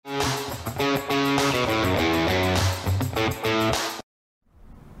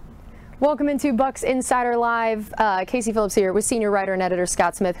Welcome into Bucs Insider Live. Casey Phillips here with senior writer and editor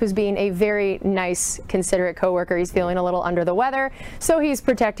Scott Smith, who's being a very nice, considerate coworker. He's feeling a little under the weather, so he's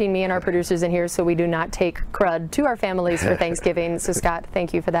protecting me and our producers in here so we do not take crud to our families for Thanksgiving. So Scott,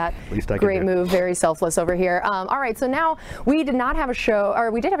 thank you for that. Great move, very selfless over here. All right, so now we did not have a show,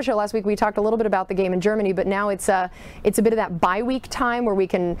 or we did have a show last week. We talked a little bit about the game in Germany, but now it's a bit of that bye week time where we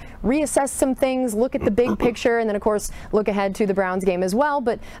can reassess some things, look at the big picture, and then of course look ahead to the Browns game as well.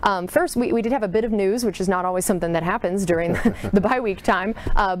 But first, we did have a bit of news, which is not always something that happens during the bye week time.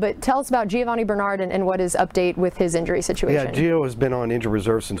 But tell us about Giovani Bernard and what is update with his injury situation. Yeah, Gio has been on injured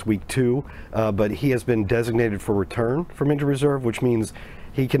reserve since week 2, but he has been designated for return from injured reserve, which means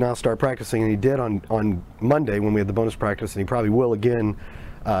he can now start practicing. And he did on Monday when we had the bonus practice, and he probably will again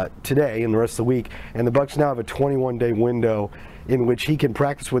today and the rest of the week. And the Bucs now have a 21-day window in which he can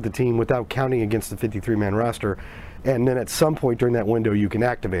practice with the team without counting against the 53-man roster. And then at some point during that window, you can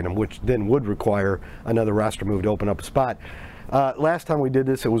activate him, which then would require another roster move to open up a spot. Last time we did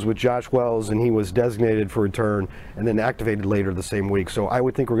this, it was with Josh Wells, and he was designated for return and then activated later the same week. So I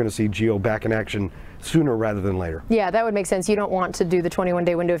would think we're going to see Gio back in action sooner rather than later. Yeah, that would make sense. You don't want to do the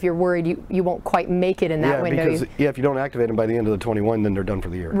 21-day window if you're worried you won't quite make it in that window. Because, if you don't activate them by the end of the 21, then they're done for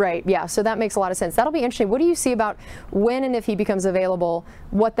the year. Right, yeah, so that makes a lot of sense. That'll be interesting. What do you see about when and if he becomes available,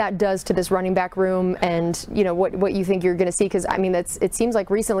 what that does to this running back room, and what you think you're going to see? Because, I mean, it seems like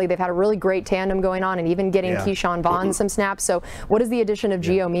recently they've had a really great tandem going on and even getting Keyshawn Vaughn some snaps. So what does the addition of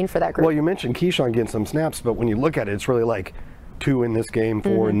Gio mean for that group? Well, you mentioned Keyshawn getting some snaps, but when you look at it, it's really like 2 in this game,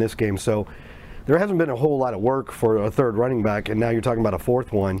 4 in this game. So there hasn't been a whole lot of work for a third running back, and now you're talking about a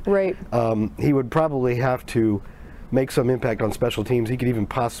fourth one. Right. He would probably have to make some impact on special teams. He could even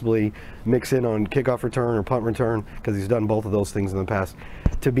possibly mix in on kickoff return or punt return, because he's done both of those things in the past,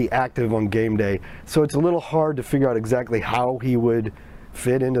 to be active on game day. So it's a little hard to figure out exactly how he would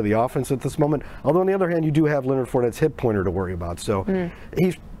fit into the offense at this moment. Although on the other hand, you do have Leonard Fournette's hip pointer to worry about. So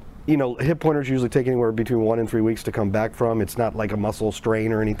he's, hip pointers usually take anywhere between 1 and 3 weeks to come back from. It's not like a muscle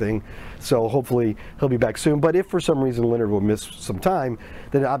strain or anything. So hopefully he'll be back soon. But if for some reason Leonard will miss some time,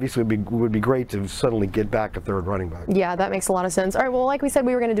 then obviously it would be great to suddenly get back a third running back. Yeah, that makes a lot of sense. All right, well, like we said,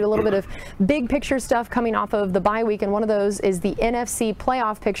 we were going to do a little bit of big picture stuff coming off of the bye week, and one of those is the NFC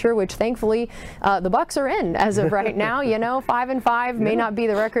playoff picture, which thankfully the Bucs are in as of right now. 5-5 may not be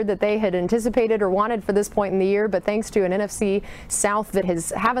the record that they had anticipated or wanted for this point in the year, but thanks to an NFC South that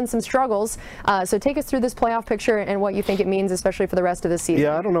is having some struggles. So take us through this playoff picture and what you think it means, especially for the rest of the season.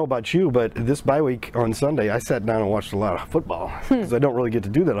 Yeah, I don't know about you, but this bye week on Sunday, I sat down and watched a lot of football, because I don't really get to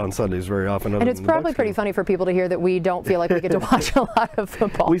do that on Sundays very often. And it's probably pretty funny for people to hear that we don't feel like we get to watch a lot of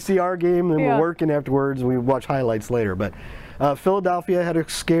football. We see our game, and we're working afterwards, and we watch highlights later. But Philadelphia had a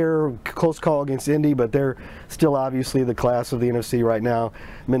close call against Indy, but they're still obviously the class of the NFC right now.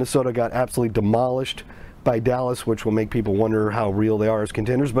 Minnesota got absolutely demolished by Dallas, which will make people wonder how real they are as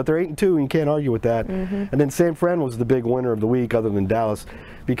contenders, but they're 8-2, and you can't argue with that. And then San Fran was the big winner of the week, other than Dallas,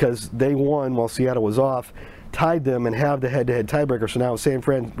 because they won while Seattle was off, tied them, and have the head-to-head tiebreaker. So now San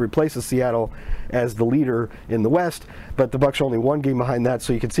Fran replaces Seattle as the leader in the West, but the Bucs are only 1 game behind that.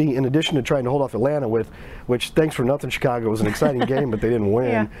 So you can see, in addition to trying to hold off Atlanta which thanks for nothing, Chicago, was an exciting game, but they didn't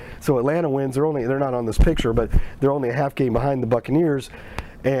win. So Atlanta wins. They're not on this picture, but they're only a half game behind the Buccaneers.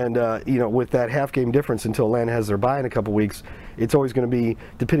 And, with that half game difference until Atlanta has their bye in a couple weeks, it's always going to be,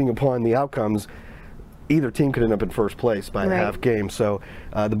 depending upon the outcomes, either team could end up in first place by a half game. So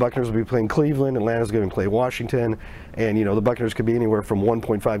the Buccaneers will be playing Cleveland, Atlanta's going to play Washington, and, the Buccaneers could be anywhere from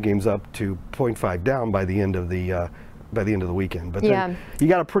 1.5 games up to 0.5 down by the end of the weekend. But then you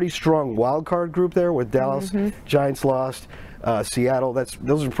got a pretty strong wild card group there with Dallas, Giants lost, Seattle.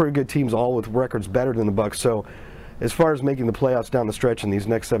 Those are pretty good teams, all with records better than the Bucs. So as far as making the playoffs down the stretch in these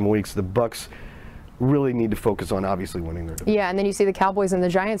next 7 weeks, the Bucs really need to focus on obviously winning their division. Yeah, and then you see the Cowboys and the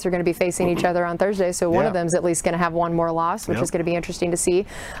Giants are going to be facing each other on Thursday, so one of them is at least going to have one more loss, which is going to be interesting to see.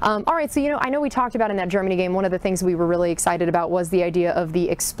 All right, so I know we talked about in that Germany game, one of the things we were really excited about was the idea of the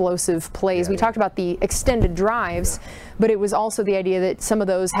explosive plays. We talked about the extended drives, but it was also the idea that some of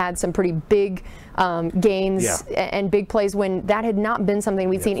those had some pretty big gains and big plays, when that had not been something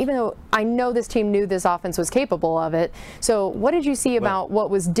we'd seen, even though I know this team knew this offense was capable of it. So what did you see about what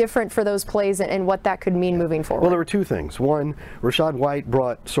was different for those plays and what that could mean moving forward? Well, there were 2 things. One, Rachaad White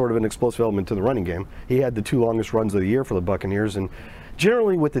brought sort of an explosive element to the running game. He had the 2 longest runs of the year for the Buccaneers, and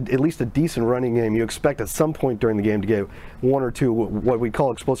generally with at least a decent running game, you expect at some point during the game to get 1 or 2 what we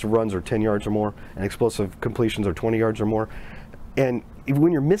call explosive runs, or 10 yards or more, and explosive completions are 20 yards or more. And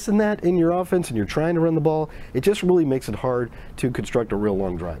when you're missing that in your offense and you're trying to run the ball, it just really makes it hard to construct a real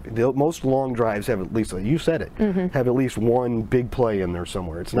long drive. Most long drives have at least, you said it, have at least one big play in there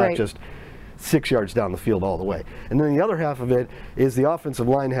somewhere. It's not just 6 yards down the field all the way. And then the other half of it is the offensive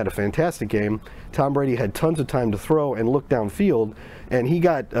line had a fantastic game. Tom Brady had tons of time to throw and look downfield, and he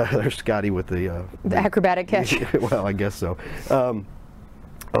got there's Scotty with the acrobatic catch. Well, I guess so.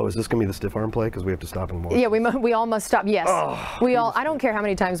 Oh, is this going to be the stiff arm play? Because we have to stop and watch. Yeah, we all must stop. Yes, we all. I don't care how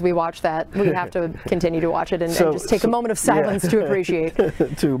many times we watch that. We have to continue to watch it and just take a moment of silence to appreciate.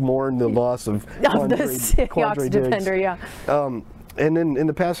 To mourn the loss of the Seahawks defender. Yeah. And then in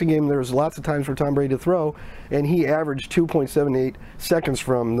the passing game, there was lots of times for Tom Brady to throw, and he averaged 2.78 seconds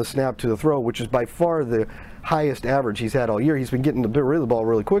from the snap to the throw, which is by far the highest average he's had all year. He's been getting rid of the ball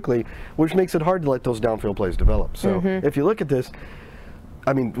really quickly, which makes it hard to let those downfield plays develop. So if you look at this,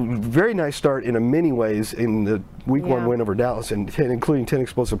 I mean, very nice start in many ways in the Week 1 win over Dallas, and including 10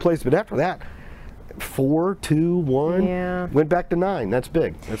 explosive plays. But after that, 4, 2, 1, went back to 9. That's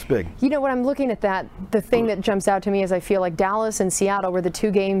big. That's big. You know, when I'm looking at that, the thing that jumps out to me is I feel like Dallas and Seattle were the 2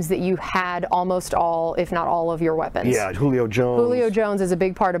 games that you had almost all, if not all, of your weapons. Yeah, Julio Jones. Julio Jones is a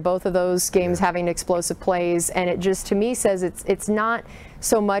big part of both of those games having explosive plays, and it just, to me, says it's not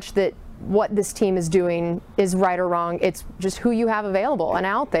so much that what this team is doing is right or wrong. It's just who you have available and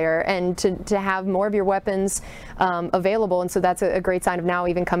out there, and to have more of your weapons available. And so that's a great sign of now,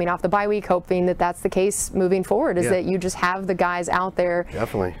 even coming off the bye week, hoping that that's the case moving forward, is that you just have the guys out there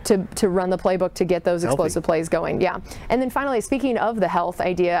to run the playbook to get those explosive plays going. Yeah. And then finally, speaking of the health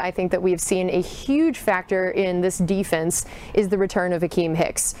idea, I think that we've seen a huge factor in this defense is the return of Akiem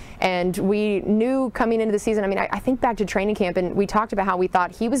Hicks. And we knew coming into the season, I mean, I think back to training camp, and we talked about how we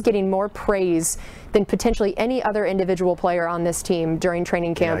thought he was getting more praise than potentially any other individual player on this team during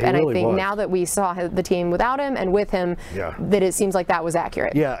training camp. And really I think now that we saw the team without him and with him, that it seems like that was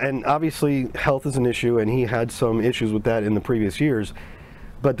accurate. Yeah, and obviously health is an issue, and he had some issues with that in the previous years.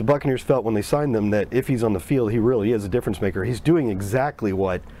 But the Buccaneers felt when they signed him that if he's on the field, he really is a difference maker. He's doing exactly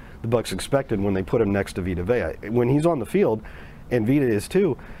what the Bucs expected when they put him next to Vita Vea. When he's on the field, and Vita is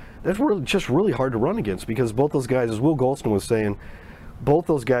too, that's just really hard to run against, because both those guys, as Will Golston was saying, both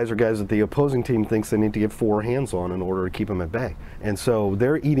those guys are guys that the opposing team thinks they need to get 4 hands on in order to keep them at bay. And so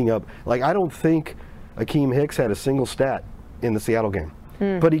they're eating up. Like, I don't think Akiem Hicks had a single stat in the Seattle game.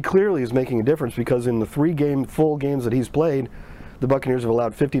 But he clearly is making a difference, because in the 3 full games that he's played, the Buccaneers have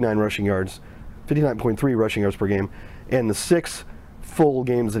allowed 59 rushing yards, 59.3 rushing yards per game. And the 6 full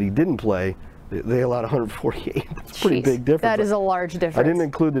games that he didn't play, they allowed 148. That's a pretty big difference. That is a large difference. I didn't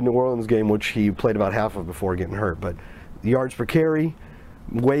include the New Orleans game, which he played about half of before getting hurt. But the yards per carry,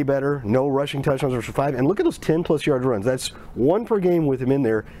 way better. No rushing touchdowns for 5. And look at those 10-plus yard runs. That's 1 per game with him in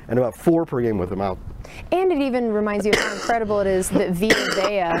there, and about 4 per game with him out. And it even reminds you of how incredible it is that Vita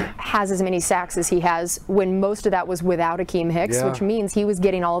Vea has as many sacks as he has, when most of that was without Akiem Hicks, which means he was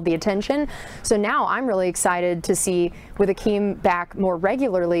getting all of the attention. So now I'm really excited to see, with Akiem back more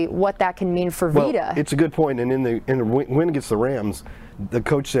regularly, what that can mean for Vita. It's a good point. And in the win against the Rams, the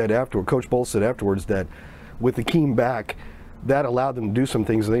coach said afterward, Coach Bowles said afterwards, that with Akiem back, that allowed them to do some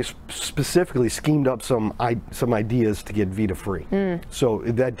things. They specifically schemed up some ideas to get Vita free. So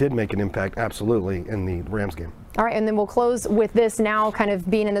that did make an impact, absolutely, in the Rams game. All right, and then we'll close with this now, kind of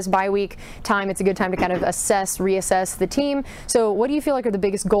being in this bye week time. It's a good time to kind of reassess the team. So what do you feel like are the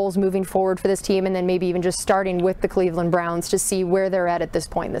biggest goals moving forward for this team, and then maybe even just starting with the Cleveland Browns to see where they're at this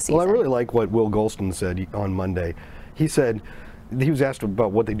point in the season? Well, I really like what Will Golston said on Monday. He said, he was asked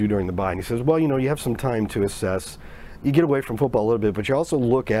about what they do during the bye, and he says, well, you know, you have some time to assess. You get away from football a little bit, but you also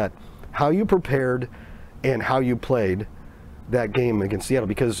look at how you prepared and how you played that game against Seattle,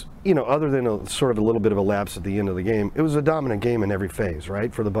 because, you know, other than a sort of a little bit of a lapse at the end of the game, it was a dominant game in every phase,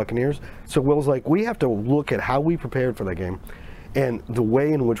 right, for the Buccaneers. So Will's like, we have to look at how we prepared for that game and the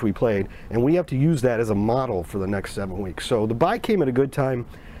way in which we played, and we have to use that as a model for the next 7 weeks. So the bye came at a good time,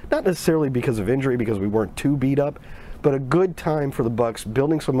 not necessarily because of injury, because we weren't too beat up, but a good time for the Bucs,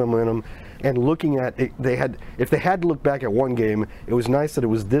 building some momentum and looking at it. If they had to look back at one game, it was nice that it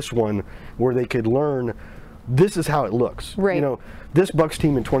was this one where they could learn this is how it looks. Right. You know, this Bucs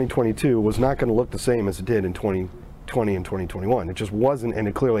team in 2022 was not going to look the same as it did in 2020 and 2021. It just wasn't, and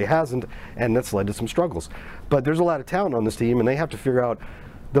it clearly hasn't, and that's led to some struggles. But there's a lot of talent on this team, and they have to figure out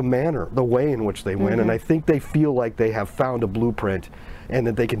the manner, the way in which they win, and I think they feel like they have found a blueprint and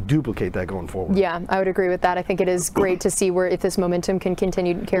that they can duplicate that going forward. Yeah, I would agree with that. I think it is great to see where if this momentum can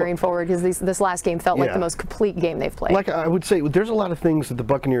continue carrying forward, because this last game felt like the most complete game they've played. Like I would say, there's a lot of things that the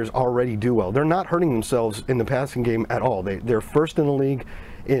Buccaneers already do well. They're not hurting themselves in the passing game at all. They're first in the league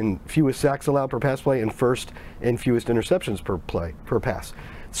in fewest sacks allowed per pass play and first in fewest interceptions per pass.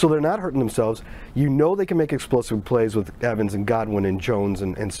 So they're not hurting themselves. You know they can make explosive plays with Evans and Godwin and Jones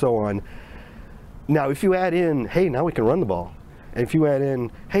and so on. Now, if you add in, hey, now we can run the ball. And if you add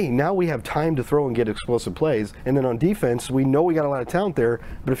in, hey, now we have time to throw and get explosive plays. And then on defense, we know we got a lot of talent there.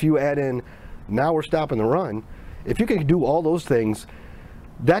 But if you add in, now we're stopping the run. If you can do all those things,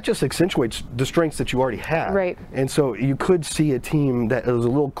 that just accentuates the strengths that you already have. Right. And so you could see a team that is a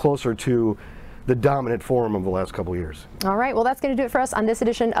little closer to the dominant form of the last couple of years. All right, well, that's going to do it for us on this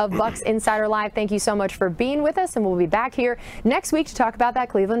edition of Bucs Insider Live. Thank you so much for being with us, and we'll be back here next week to talk about that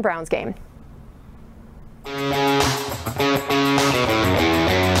Cleveland Browns game.